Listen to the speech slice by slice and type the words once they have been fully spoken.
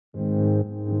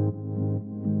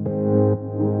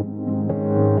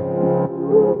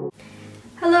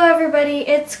everybody,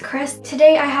 it's Chris.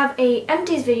 Today I have a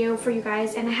empties video for you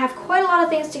guys and I have quite a lot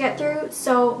of things to get through,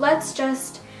 so let's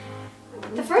just...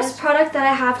 The first product that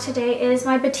I have today is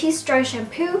my EMPTIES dry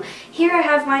shampoo. Here I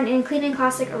have mine in Clean &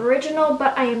 Classic Original,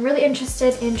 but I am really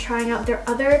interested in trying out their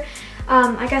other,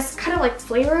 I guess kind of like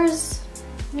flavors.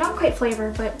 Not quite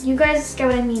flavor, but you guys get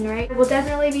what I mean, right? I will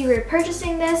definitely be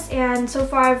repurchasing this, and so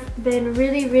far I've been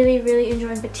really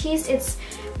enjoying EMPTIES. It's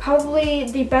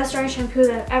probably the best dry shampoo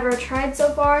that I've ever tried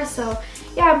so far, so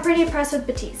yeah, I'm pretty impressed with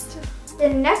EMPTIES. The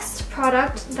next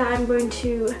product that I'm going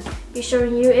to be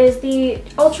showing you is the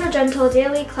Ultra Gentle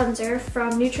Daily Cleanser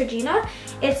from Neutrogena.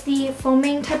 It's the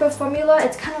foaming type of formula.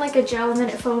 It's kind of like a gel and then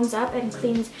it foams up and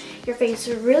cleans your face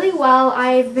really well.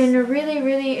 I've been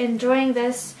really enjoying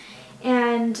this,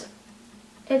 and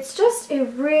it's just a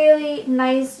really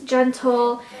nice,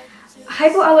 gentle,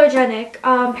 hypoallergenic,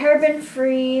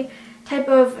 paraben-free type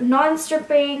of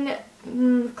non-stripping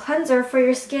cleanser for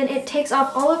your skin. It takes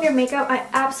off all of your makeup. I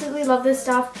absolutely love this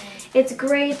stuff. It's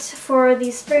great for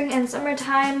the spring and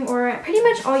summertime, or pretty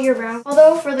much all year round.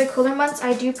 Although for the cooler months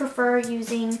I do prefer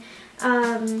using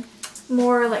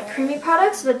more like creamy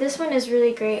products, but this one is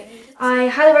really great. I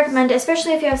highly recommend it,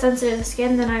 especially if you have sensitive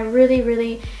skin. Then I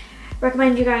really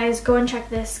recommend you guys go and check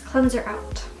this cleanser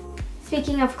out.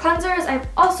 Speaking of cleansers, I've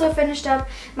also finished up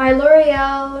my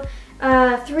L'Oreal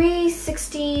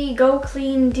 360 Go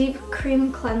Clean Deep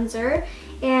Cream Cleanser,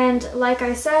 and like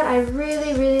I said, I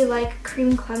really like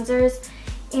cream cleansers,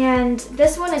 and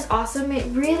this one is awesome. It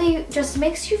really just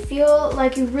makes you feel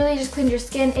like you really just cleaned your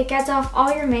skin. It gets off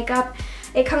all your makeup.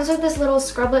 It comes with this little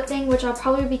scrublet thing, which I'll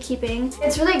probably be keeping.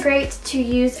 It's really great to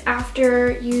use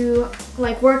after you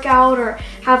like work out or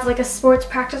have like a sports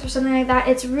practice or something like that.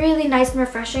 It's really nice and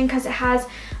refreshing because it has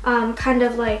kind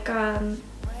of like a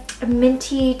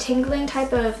minty tingling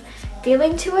type of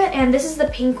feeling to it, and this is the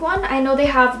pink one. I know they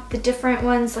have the different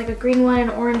ones, like a green one, an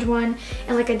orange one,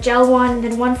 and like a gel one, and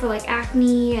then one for like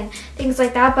acne and things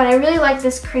like that, but I really like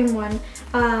this cream one.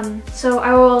 So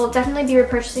I will definitely be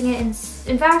repurchasing it.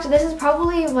 In fact, this is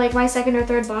probably like my second or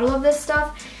third bottle of this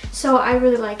stuff, so I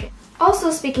really like it. Also,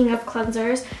 speaking of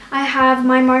cleansers, I have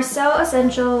my Marcel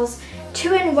Essentials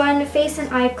 2-in-1 Face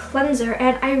and Eye Cleanser,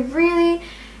 and I really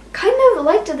kind of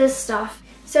liked this stuff.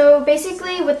 So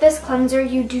basically with this cleanser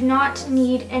you do not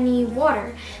need any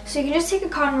water. So you can just take a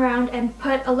cotton round and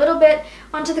put a little bit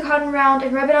onto the cotton round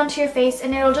and rub it onto your face,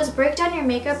 and it'll just break down your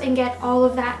makeup and get all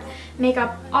of that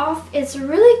makeup off. It's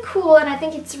really cool, and I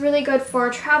think it's really good for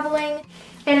traveling.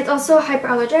 And it's also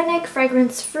hyperallergenic,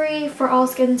 fragrance-free for all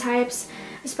skin types,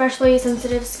 especially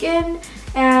sensitive skin.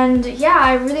 And yeah,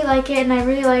 I really like it, and I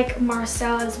really like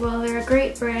Marcel as well. They're a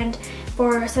great brand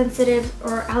for sensitive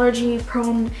or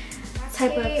allergy-prone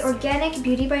type of organic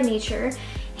beauty by nature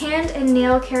hand and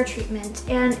nail care treatment.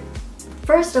 And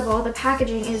first of all, the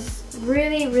packaging is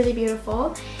really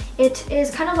beautiful. It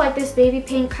is kind of like this baby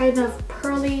pink, kind of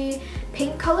pearly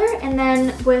pink color, and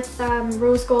then with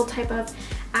rose gold type of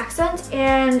accent,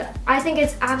 and I think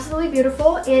it's absolutely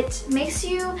beautiful. It makes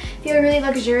you feel really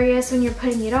luxurious when you're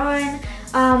putting it on.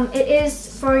 It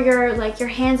is for your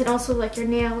hands and also like your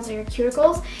nails or your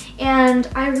cuticles, and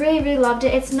I really loved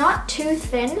it. It's not too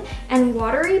thin and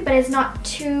watery, but it's not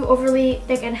too overly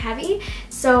thick and heavy,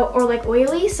 so, or like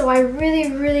oily, so I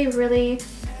really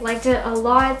liked it a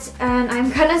lot, and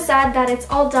I'm kind of sad that it's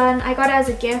all done. I got it as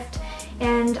a gift,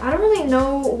 and I don't really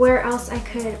know where else I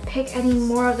could pick any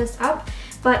more of this up,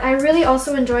 but I really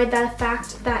also enjoyed the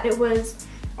fact that it was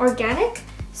organic.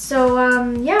 So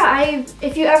yeah,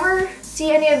 if you ever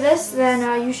see any of this,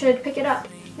 then you should pick it up.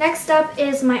 Next up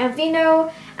is my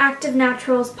Aveeno Active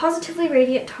Naturals Positively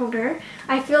Radiant Toner.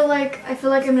 I feel like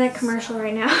I'm in a commercial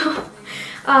right now.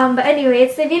 But anyway,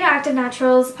 it's the Aveeno Active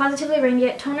Naturals Positively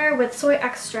Radiant Toner with soy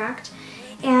extract,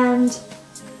 and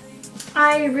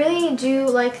I really do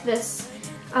like this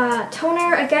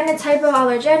toner. Again, it's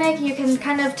hypoallergenic. You can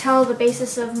kind of tell the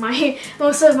basis of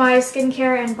most of my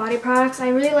skincare and body products. I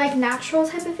really like natural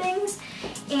type of things,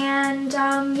 and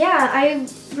yeah, I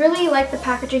really like the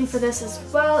packaging for this as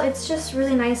well. It's just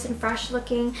really nice and fresh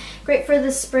looking, great for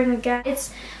the spring. Again,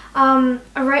 it's a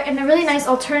really nice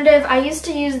alternative. I used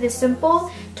to use the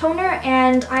Simple toner,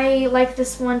 and I like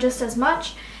this one just as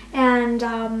much, and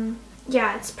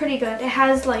yeah, it's pretty good. It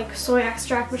has like soy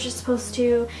extract, which is supposed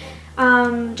to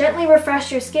gently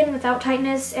refresh your skin without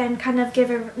tightness and kind of give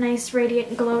a nice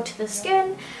radiant glow to the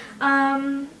skin,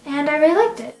 and I really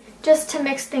liked it. Just to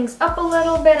mix things up a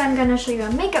little bit, I'm going to show you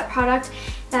a makeup product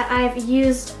that I've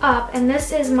used up, and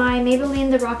this is my Maybelline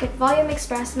The Rocket Volume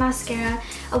Express Mascara.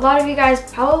 A lot of you guys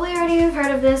probably already have heard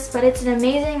of this, but it's an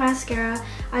amazing mascara.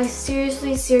 I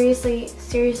seriously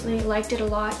liked it a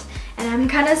lot, and I'm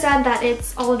kind of sad that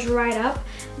it's all dried up,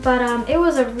 but it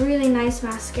was a really nice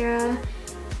mascara.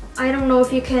 I don't know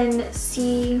if you can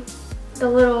see the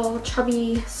little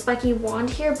chubby spiky wand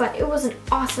here, but it was an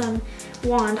awesome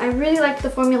wand. I really liked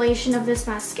the formulation of this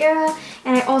mascara,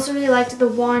 and I also really liked the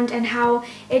wand and how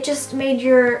it just made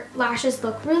your lashes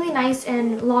look really nice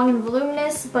and long and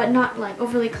voluminous, but not like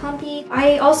overly clumpy.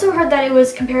 I also heard that it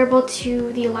was comparable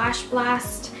to the Lash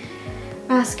Blast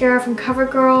mascara from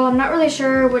CoverGirl. I'm not really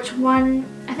sure which one.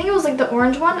 I think it was like the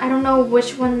orange one. I don't know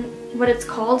which one, what it's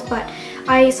called, but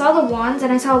I saw the wands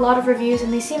and I saw a lot of reviews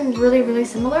and they seem really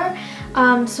similar.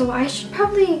 So I should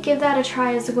probably give that a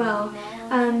try as well.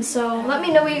 So let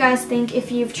me know what you guys think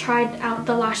if you've tried out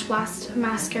the Lash Blast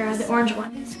mascara, the orange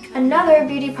one. Another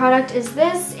beauty product is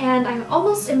this, and I'm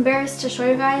almost embarrassed to show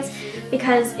you guys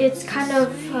because it's kind of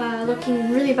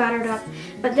looking really battered up.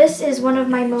 But this is one of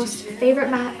my most favorite,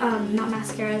 not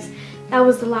mascaras, that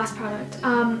was the last product.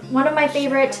 One of my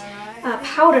favorite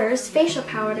powders, facial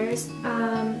powders,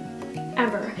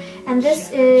 ever. And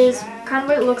this is kind of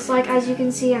what it looks like. As you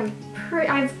can see, I'm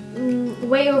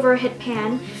way over hit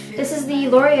pan. This is the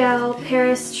L'Oreal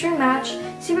Paris True Match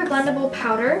Super Blendable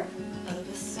Powder,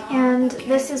 and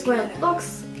this is what it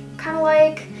looks kind of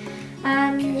like.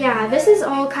 Yeah, this is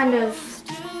all kind of,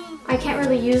 I can't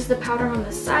really use the powder on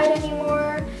the side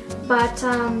anymore, but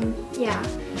yeah,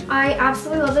 I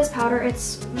absolutely love this powder.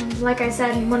 It's, like I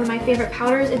said, one of my favorite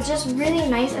powders. It's just really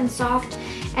nice and soft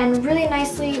and really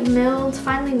nicely milled,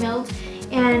 finely milled,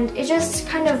 and it just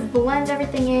kind of blends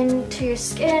everything into your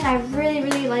skin. I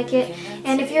really like it,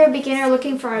 and if you're a beginner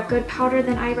looking for a good powder,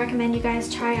 then I recommend you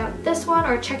guys try out this one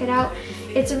or check it out.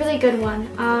 It's a really good one.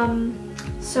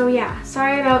 So yeah,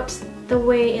 sorry about the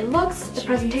way it looks, the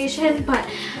presentation, but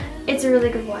it's a really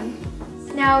good one.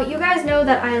 Now, you guys know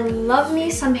that I love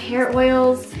me some hair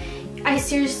oils. I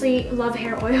seriously love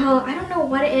hair oil. I don't know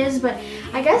what it is, but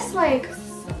I guess like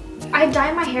I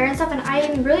dye my hair and stuff, and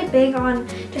I'm really big on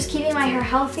just keeping my hair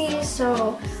healthy,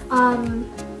 so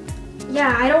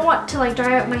yeah, I don't want to like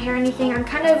dry out my hair or anything. I'm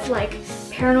kind of like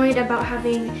paranoid about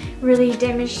having really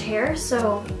damaged hair,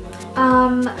 so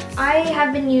I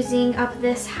have been using up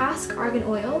this Hask Argan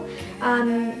Oil.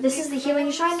 This is the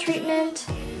Healing Shine treatment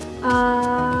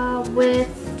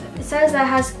with, it says that it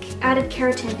has added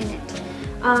keratin in it.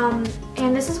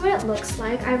 And this is what it looks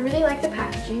like. I really like the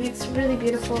packaging. It's really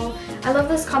beautiful. I love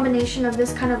this combination of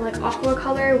this kind of like aqua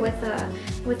color with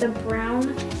a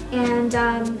brown, and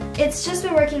it's just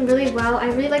been working really well. I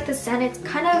really like the scent. It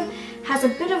kind of has a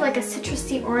bit of like a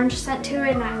citrusy orange scent to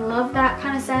it, and I love that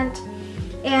kind of scent.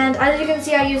 And as you can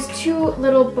see, I used 2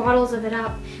 little bottles of it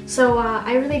up, so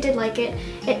I really did like it.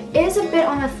 It is a bit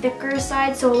on the thicker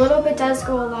side, so a little bit does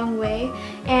go a long way.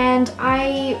 And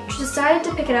I decided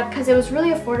to pick it up because it was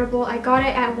really affordable. I got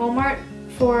it at Walmart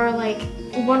for like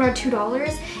 $1 or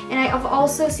 $2, and I've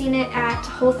also seen it at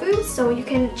Whole Foods, so you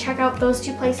can check out those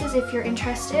 2 places if you're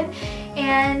interested.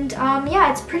 And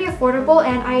yeah, it's pretty affordable,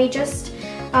 and I just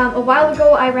a while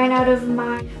ago I ran out of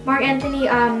my Marc Anthony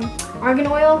argan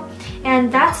oil,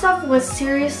 and that stuff was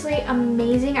seriously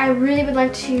amazing. I really would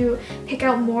like to pick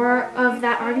out more of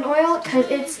that argan oil because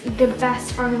it's the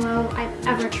best argan oil I've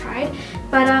ever tried.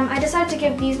 But I decided to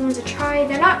give these ones a try.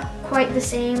 They're not quite the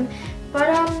same,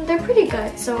 but they're pretty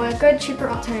good, so a good cheaper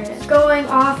alternative. Going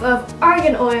off of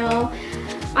argan oil,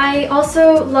 I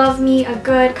also love me a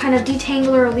good kind of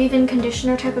detangler or leave-in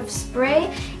conditioner type of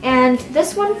spray, and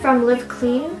this one from Live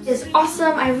Clean is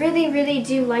awesome. I really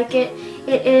do like it.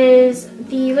 It is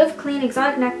the Live Clean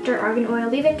Exotic Nectar Argan Oil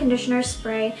Leave-In Conditioner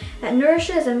Spray that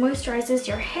nourishes and moisturizes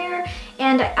your hair,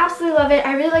 and I absolutely love it.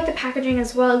 I really like the packaging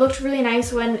as well. It looked really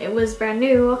nice when it was brand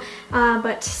new,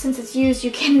 but since it's used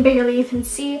you can barely even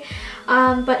see.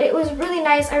 But it was really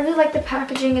nice. I really like the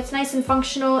packaging. It's nice and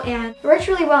functional, and it worked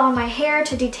really well on my hair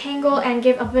to detangle and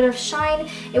give a bit of shine.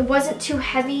 It wasn't too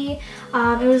heavy.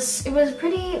 It was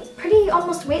pretty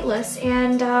almost weightless,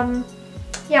 and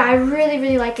yeah, I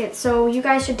really like it, so you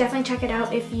guys should definitely check it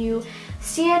out if you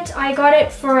see it. I got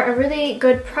it for a really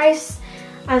good price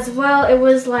as well. It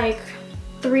was like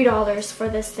 $3 for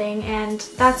this thing, and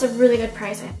that's a really good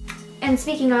price. And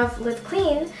speaking of Live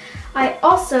Clean, I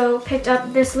also picked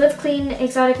up this Live Clean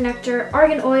Exotic Nectar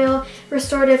Argan Oil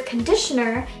Restorative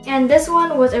Conditioner, and this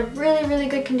one was a really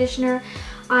good conditioner.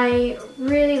 I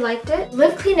really liked it.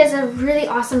 Live Clean is a really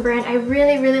awesome brand. I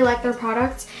really like their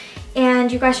products,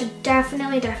 and you guys should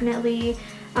definitely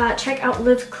check out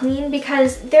Live Clean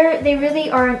because they really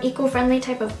are an eco-friendly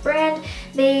type of brand.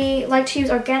 They like to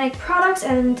use organic products,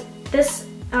 and this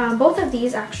both of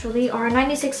these actually are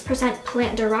 96%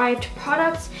 plant-derived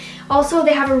products. Also,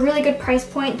 they have a really good price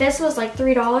point. This was like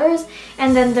 $3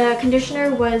 and then the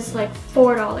conditioner was like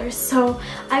 $4. So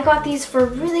I got these for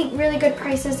really, really good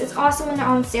prices. It's awesome when they're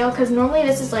on sale because normally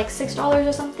this is like $6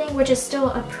 or something, which is still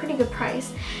a pretty good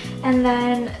price. And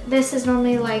then this is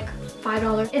normally like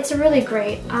 $5. It's really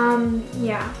great.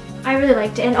 Yeah, I really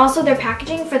liked it. And also their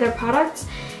packaging for their products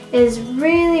is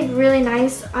really, really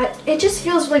nice. It just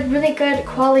feels like really good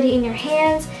quality in your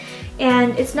hands,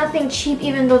 and it's nothing cheap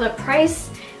even though the price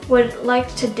would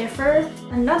like to differ.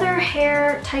 Another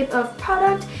hair type of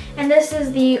product, and this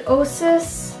is the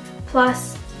Osis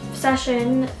Plus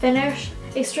Session Finish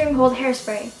Extreme Hold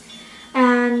Hairspray.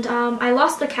 And I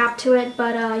lost the cap to it,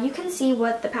 but you can see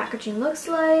what the packaging looks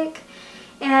like.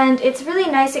 And it's really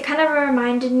nice. It kind of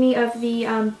reminded me of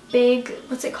the big,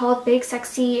 what's it called? Big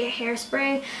Sexy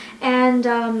Hairspray. And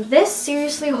this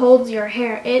seriously holds your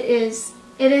hair. It is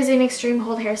an extreme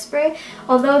hold hairspray.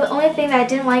 Although the only thing that I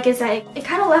didn't like is that it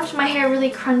kind of left my hair really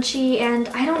crunchy, and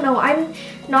I don't know, I'm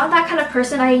not that kind of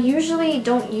person. I usually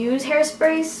don't use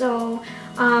hairspray, so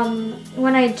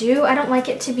when I do, I don't like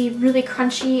it to be really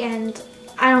crunchy, and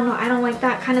I don't know, I don't like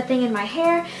that kind of thing in my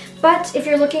hair. But if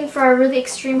you're looking for a really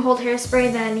extreme hold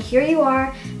hairspray, then here you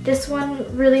are. This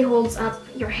one really holds up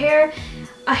your hair.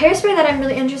 A hairspray that I'm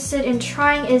really interested in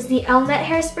trying is the Elnet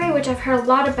hairspray, which I've heard a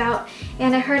lot about,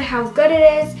 and I heard how good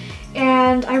it is,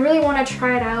 and I really want to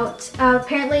try it out.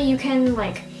 Apparently you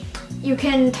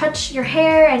can touch your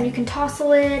hair and you can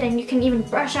tousle it and you can even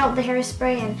brush out the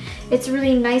hairspray, and it's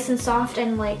really nice and soft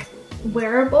and like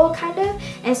wearable kind of,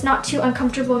 and it's not too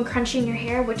uncomfortable and crunchy in your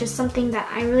hair, which is something that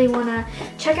I really want to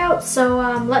check out. So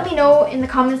let me know in the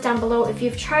comments down below if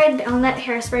you've tried the Elnet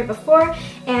hairspray before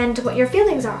and what your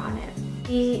feelings are on it.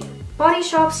 The Body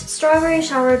Shop's Strawberry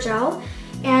Shower Gel,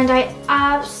 and I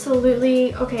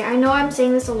absolutely, okay, I know I'm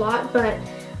saying this a lot, but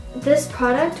this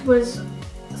product was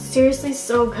seriously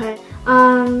so good.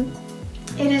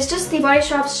 It is just the Body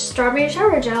Shop's Strawberry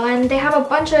Shower Gel, and they have a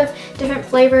bunch of different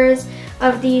flavors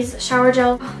of these shower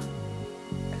gel.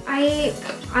 I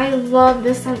love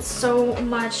this scent so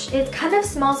much. It kind of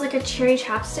smells like a cherry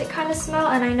chapstick kind of smell,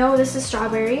 and I know this is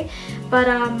strawberry, but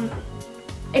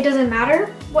it doesn't matter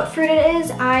what fruit it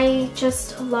is. I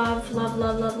just love, love,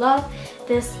 love, love, love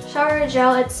this shower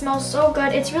gel. It smells so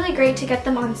good. It's really great to get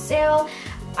them on sale.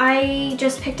 I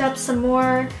just picked up some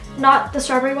more, not the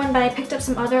strawberry one, but I picked up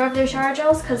some other of their shower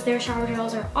gels because their shower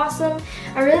gels are awesome.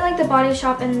 I really like the Body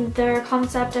Shop and their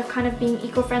concept of kind of being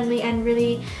eco-friendly and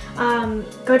really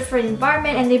good for the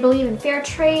environment, and they believe in fair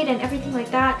trade and everything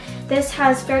like that. This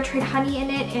has fair trade honey in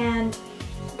it, and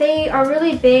they are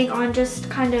really big on just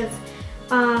kind of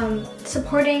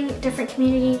supporting different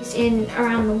communities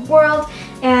around the world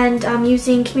and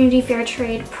using community fair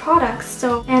trade products.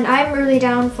 So, and I'm really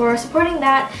down for supporting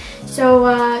that. So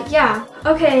yeah.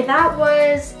 Okay, that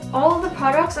was all of the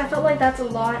products. I felt like that's a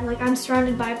lot. Like, I'm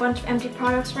surrounded by a bunch of empty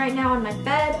products right now on my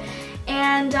bed.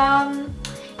 And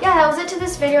yeah, that was it to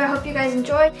this video. I hope you guys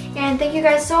enjoyed, and thank you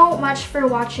guys so much for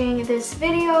watching this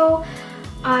video.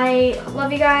 I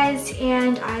love you guys,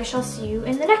 and I shall see you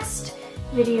in the next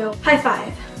video. High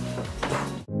five.